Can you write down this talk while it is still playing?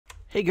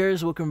Hey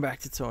guys, welcome back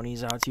to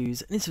Tony's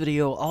How-Tos. In this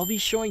video, I'll be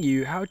showing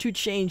you how to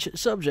change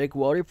subject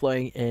while you're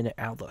playing in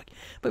Outlook.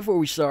 Before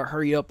we start,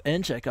 hurry up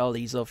and check out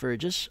these for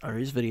just under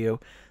this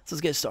video. So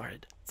let's get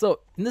started.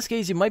 So in this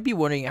case, you might be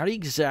wondering how to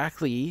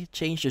exactly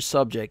change the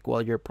subject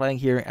while you're playing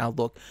here in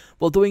Outlook.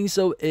 Well, doing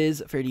so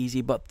is fairly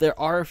easy, but there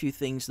are a few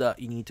things that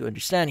you need to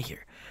understand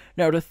here.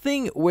 Now, the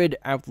thing with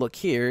Outlook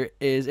here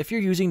is if you're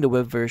using the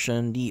web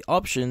version, the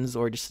options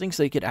or the things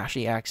that you could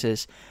actually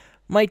access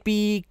might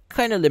be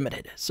kind of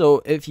limited.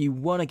 So if you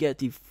want to get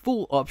the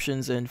full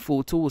options and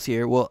full tools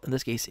here, well, in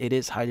this case, it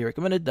is highly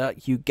recommended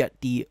that you get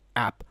the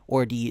app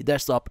or the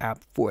desktop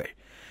app for it.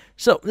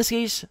 So in this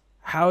case,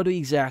 how do you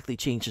exactly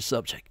change the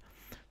subject?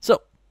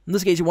 So in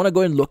this case, you want to go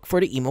and look for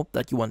the email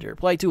that you want to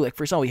reply to. Like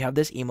for example, we have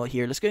this email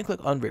here. Let's go and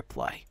click on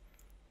reply.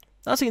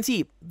 Now, as you can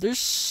see,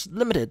 there's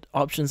limited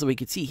options that we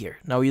could see here.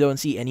 Now, we don't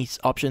see any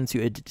option to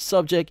edit the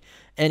subject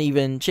and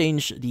even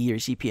change the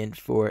recipient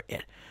for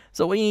it.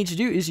 So what you need to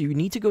do is you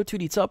need to go to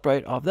the top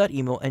right of that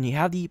email and you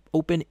have the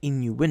open in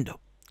new window.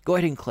 Go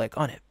ahead and click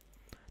on it.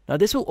 Now,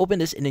 this will open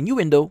this in a new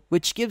window,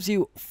 which gives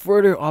you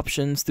further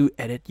options to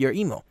edit your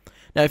email.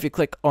 Now, if you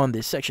click on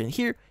this section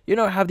here, you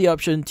now have the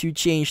option to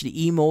change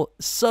the email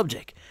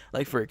subject.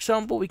 Like for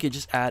example, we could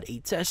just add a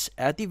test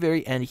at the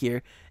very end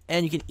here,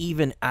 and you can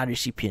even add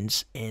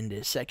recipients in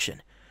this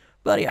section.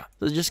 But yeah,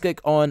 so just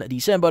click on the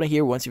send button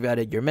here once you've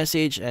added your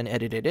message and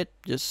edited it.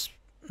 Just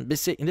in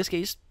this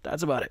case,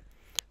 that's about it.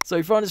 So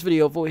if you found this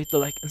video, hit the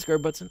like and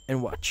subscribe button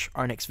and watch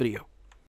our next video.